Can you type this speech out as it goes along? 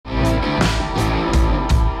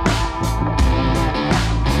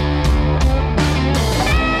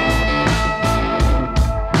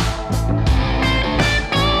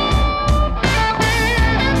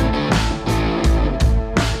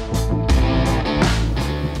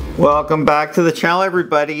Welcome back to the channel,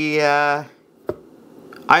 everybody. I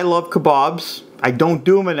love kebabs. I don't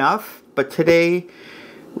do them enough, but today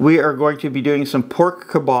we are going to be doing some pork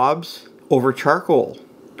kebabs over charcoal.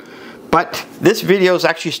 But this video is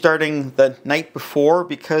actually starting the night before,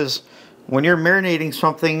 because when you're marinating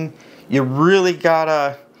something, you really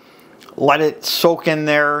gotta let it soak in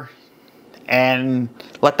there and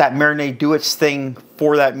let that marinade do its thing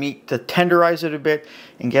for that meat to tenderize it a bit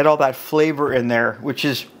and get all that flavor in there, which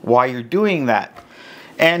is why you're doing that.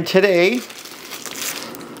 And today,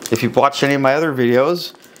 if you've watched any of my other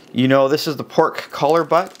videos, you know this is the pork collar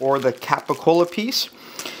butt, or the capicola piece.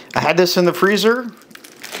 I had this in the freezer.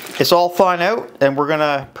 It's all thawing out and we're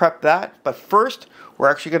gonna prep that. But first, we're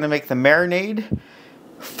actually gonna make the marinade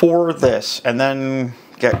for this and then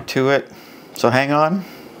get to it. So hang on.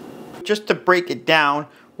 Just to break it down,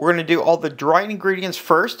 we're going to do all the dried ingredients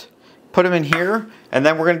first, put them in here, and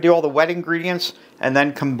then we're going to do all the wet ingredients and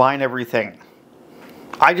then combine everything.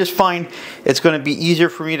 I just find it's going to be easier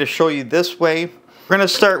for me to show you this way. We're going to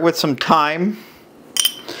start with some thyme.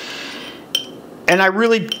 And I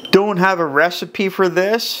really don't have a recipe for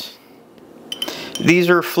this. These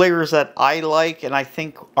are flavors that I like and I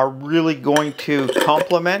think are really going to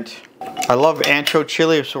complement. I love ancho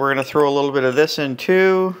chili, so we're going to throw a little bit of this in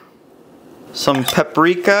too. Some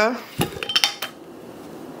paprika.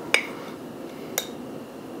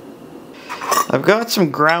 I've got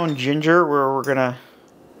some ground ginger where we're gonna,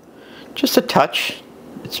 just a touch.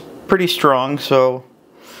 It's pretty strong, so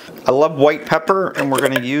I love white pepper and we're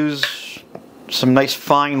gonna use some nice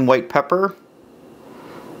fine white pepper.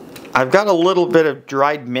 I've got a little bit of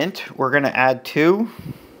dried mint we're gonna add too.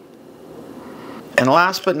 And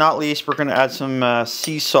last but not least, we're gonna add some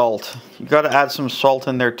sea salt. You gotta add some salt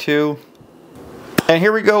in there too. And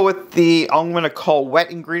here we go with the, I'm going to call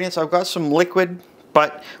wet ingredients. I've got some liquid,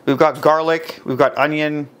 but we've got garlic, we've got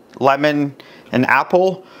onion, lemon, and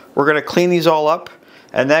apple. We're going to clean these all up,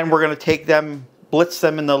 and then we're going to take them, blitz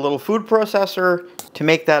them in the little food processor to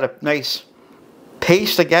make that a nice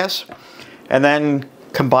paste, I guess, and then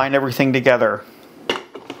combine everything together.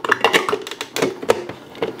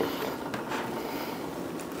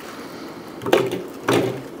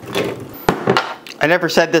 I never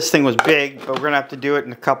said this thing was big, but we're going to have to do it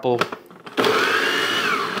in a couple.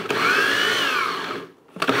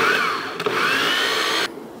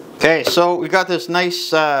 Okay, so we got this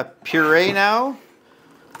nice puree now.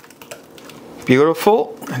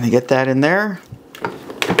 Beautiful. Let me get that in there.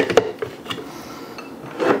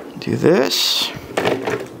 Do this.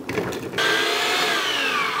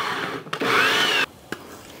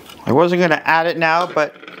 I wasn't going to add it now,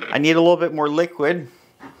 but I need a little bit more liquid.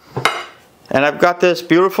 And I've got this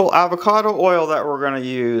beautiful avocado oil that we're going to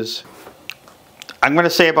use. I'm going to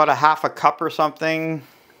say about a half a cup or something.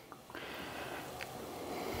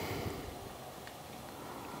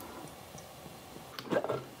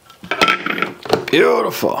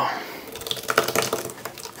 Beautiful.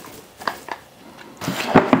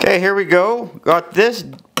 Okay, here we go. Got this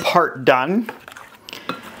part done.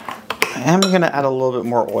 I'm going to add a little bit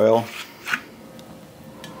more oil.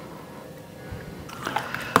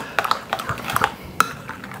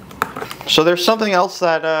 So there's something else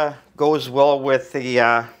that goes well with the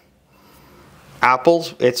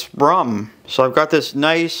apples. It's rum. So I've got this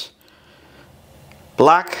nice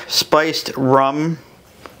black spiced rum,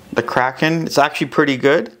 the Kraken. It's actually pretty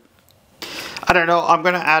good. I don't know, I'm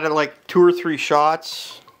going to add it like 2 or 3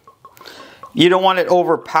 shots. You don't want it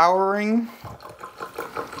overpowering.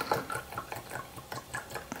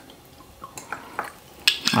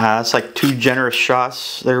 That's like 2 generous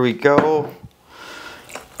shots. There we go.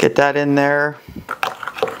 Get that in there.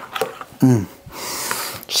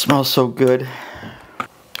 Smells so good.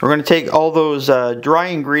 We're going to take all those dry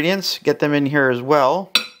ingredients, get them in here as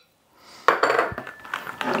well,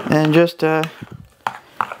 and just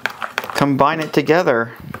combine it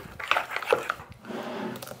together.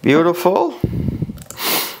 Beautiful.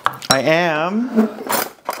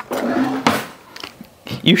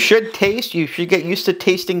 You should taste. You should get used to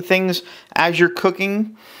tasting things as you're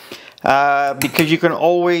cooking. Because you can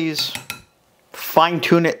always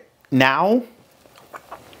fine-tune it now.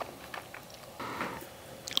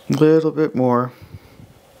 A little bit more.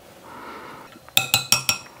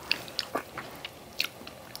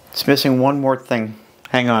 It's missing one more thing.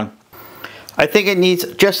 Hang on. I think it needs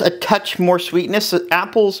just a touch more sweetness. The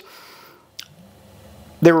apples,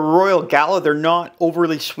 they're Royal Gala. They're not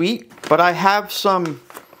overly sweet. But I have some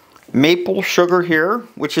maple sugar here,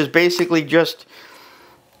 which is basically just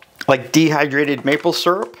like dehydrated maple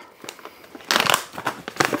syrup.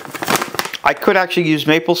 I could actually use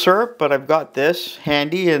maple syrup, but I've got this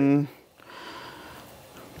handy, and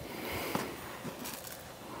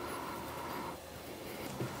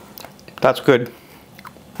That's good.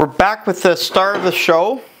 We're back with the star of the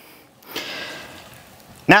show.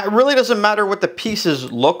 Now, it really doesn't matter what the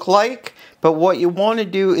pieces look like, but what you want to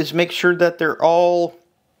do is make sure that they're all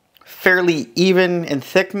fairly even in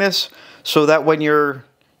thickness, so that when you're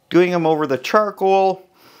doing them over the charcoal,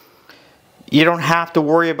 you don't have to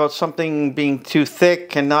worry about something being too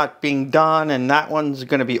thick and not being done, and that one's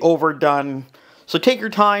going to be overdone. So take your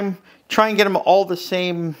time, try and get them all the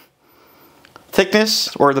same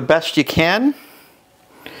thickness, or the best you can.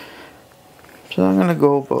 So I'm going to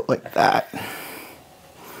go about like that.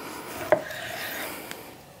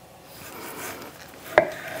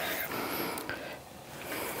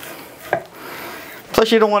 Plus,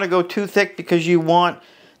 you don't want to go too thick because you want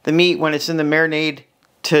the meat, when it's in the marinade,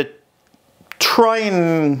 to try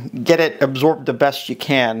and get it absorbed the best you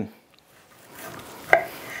can.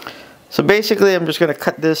 So basically, I'm just going to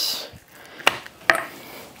cut this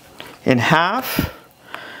in half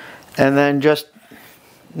and then just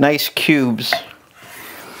nice cubes.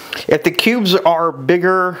 If the cubes are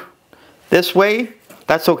bigger this way,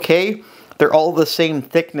 that's okay. They're all the same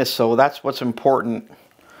thickness, so that's what's important.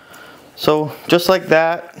 So just like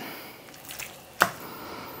that,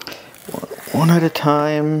 one at a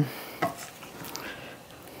time.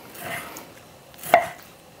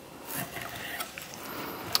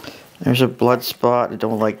 There's a blood spot. I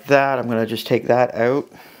don't like that. I'm going to just take that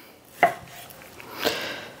out.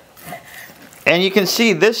 And you can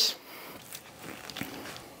see this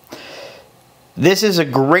is a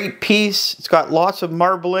great piece. It's got lots of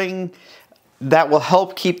marbling that will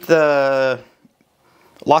help keep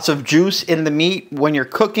lots of juice in the meat when you're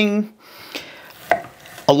cooking.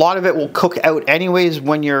 A lot of it will cook out anyways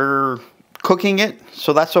when you're cooking it,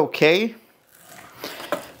 so that's okay.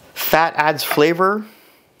 Fat adds flavor.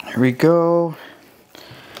 Here we go.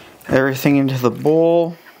 Everything into the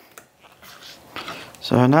bowl.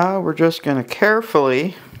 So now we're just going to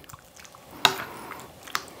carefully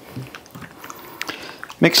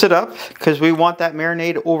mix it up, because we want that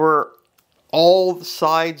marinade over all the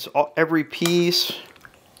sides, every piece.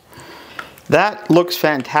 That looks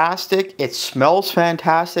fantastic. It smells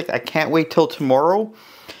fantastic. I can't wait till tomorrow.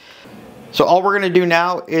 So all we're going to do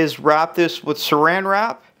now is wrap this with saran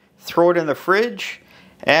wrap, throw it in the fridge,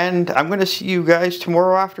 and I'm going to see you guys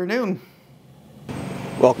tomorrow afternoon.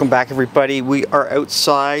 Welcome back, everybody. We are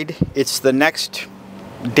outside. It's the next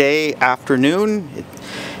day afternoon,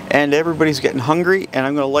 and everybody's getting hungry, and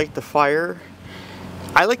I'm going to light the fire.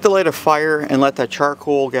 I like to light a fire and let that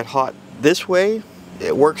charcoal get hot this way.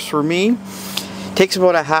 It works for me. It takes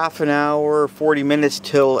about a half an hour, 40 minutes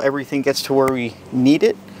till everything gets to where we need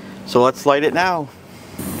it. So let's light it now.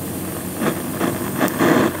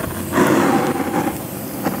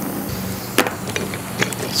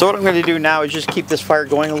 So what I'm going to do now is just keep this fire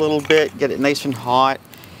going a little bit, get it nice and hot,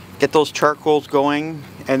 get those charcoals going,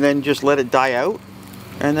 and then just let it die out,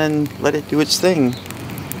 and then let it do its thing.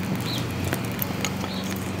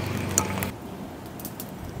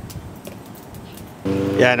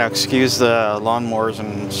 Yeah, no, excuse the lawnmowers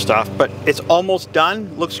and stuff, but it's almost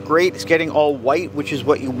done. Looks great. It's getting all white, which is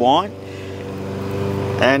what you want.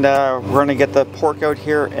 And we're going to get the pork out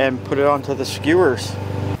here and put it onto the skewers.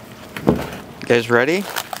 You guys ready?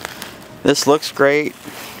 This looks great.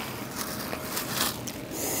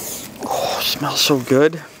 Oh, smells so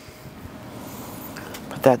good.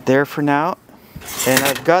 Put that there for now. And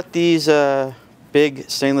I've got these big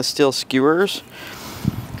stainless steel skewers.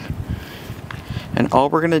 And all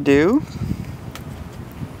we're going to do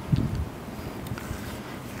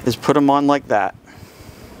is put them on like that.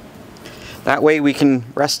 That way we can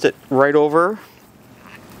rest it right over.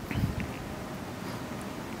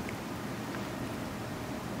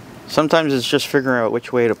 Sometimes it's just figuring out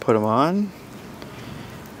which way to put them on.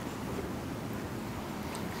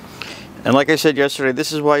 And like I said yesterday,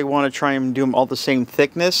 this is why you want to try and do them all the same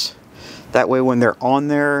thickness. That way when they're on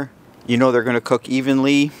there, you know they're going to cook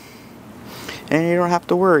evenly. And you don't have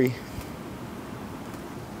to worry.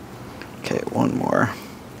 Okay, one more.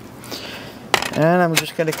 And I'm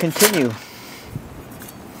just going to continue.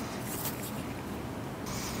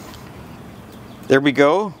 There we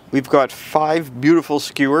go. We've got 5 beautiful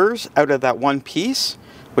skewers out of that one piece,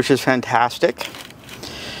 which is fantastic.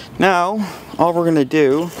 Now, all we're going to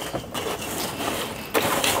do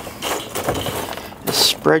is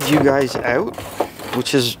spread you guys out,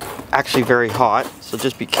 which is actually very hot, so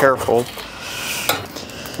just be careful.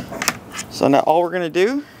 So now all we're going to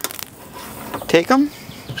do, take them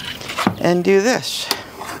and do this.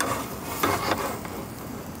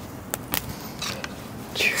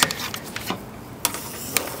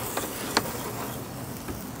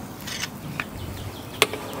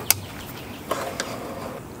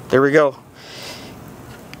 There we go.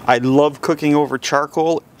 I love cooking over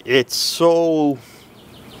charcoal. It's so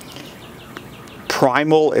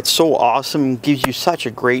primal, it's so awesome, gives you such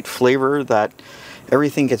a great flavor that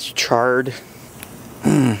everything gets charred.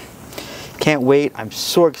 Can't wait. I'm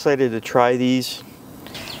so excited to try these.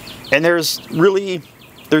 And there's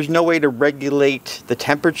no way to regulate the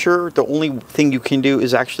temperature. The only thing you can do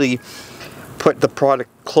is actually put the product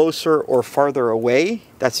closer or farther away.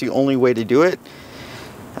 That's the only way to do it.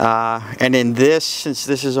 And in this, since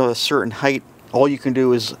this is a certain height, all you can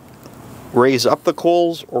do is raise up the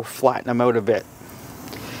coals or flatten them out a bit.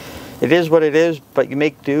 It is what it is, but you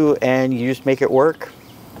make do and you just make it work.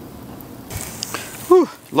 Whew,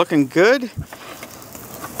 looking good.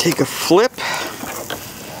 Take a flip.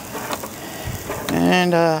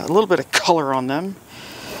 And a little bit of color on them.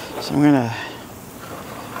 So I'm gonna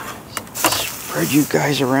spread you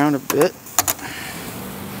guys around a bit.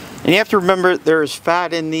 And you have to remember there's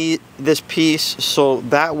fat in this piece, so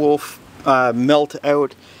that will melt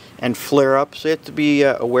out and flare up. So you have to be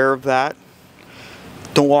aware of that.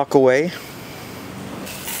 Don't walk away.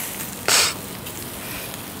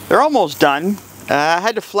 They're almost done. I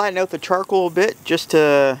had to flatten out the charcoal a bit just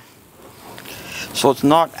to, so it's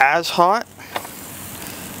not as hot.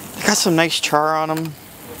 They got some nice char on them.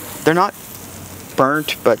 They're not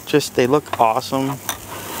burnt, but just they look awesome.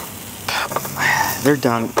 They're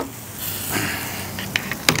done.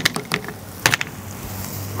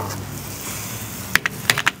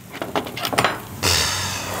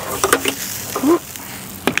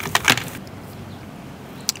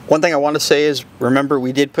 One thing I want to say is, remember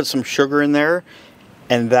we did put some sugar in there,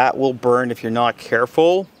 and that will burn if you're not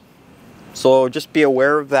careful. So just be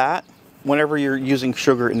aware of that whenever you're using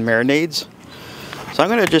sugar in marinades. So I'm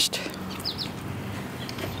going to just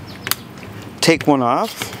take one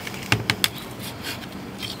off.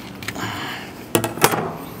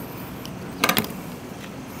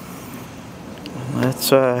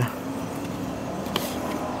 Let's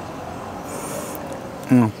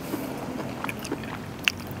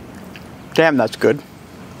Damn, that's good.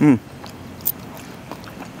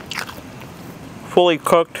 Fully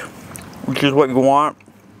cooked, which is what you want.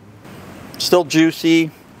 Still juicy.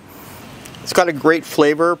 It's got a great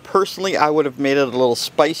flavor. Personally, I would have made it a little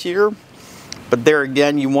spicier, but there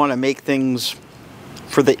again, you want to make things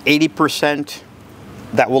for the 80%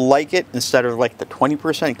 that will like it instead of like the 20%,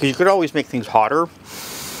 because you could always make things hotter.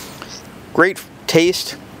 Great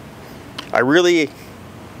taste. I really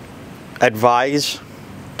advise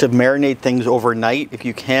to marinate things overnight if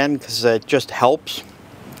you can, because it just helps.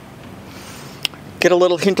 Get a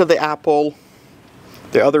little hint of the apple,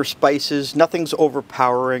 the other spices. Nothing's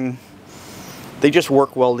overpowering. They just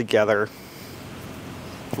work well together.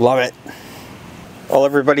 Love it. Well,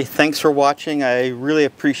 everybody, thanks for watching. I really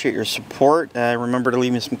appreciate your support. Remember to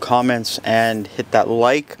leave me some comments and hit that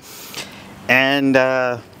like. And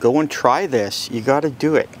go and try this. You got to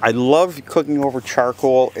do it. I love cooking over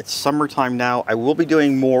charcoal. It's summertime now. I will be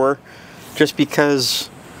doing more just because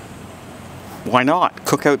why not?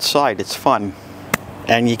 Cook outside. It's fun.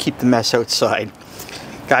 And you keep the mess outside.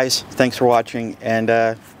 Guys, thanks for watching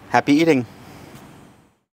and happy eating.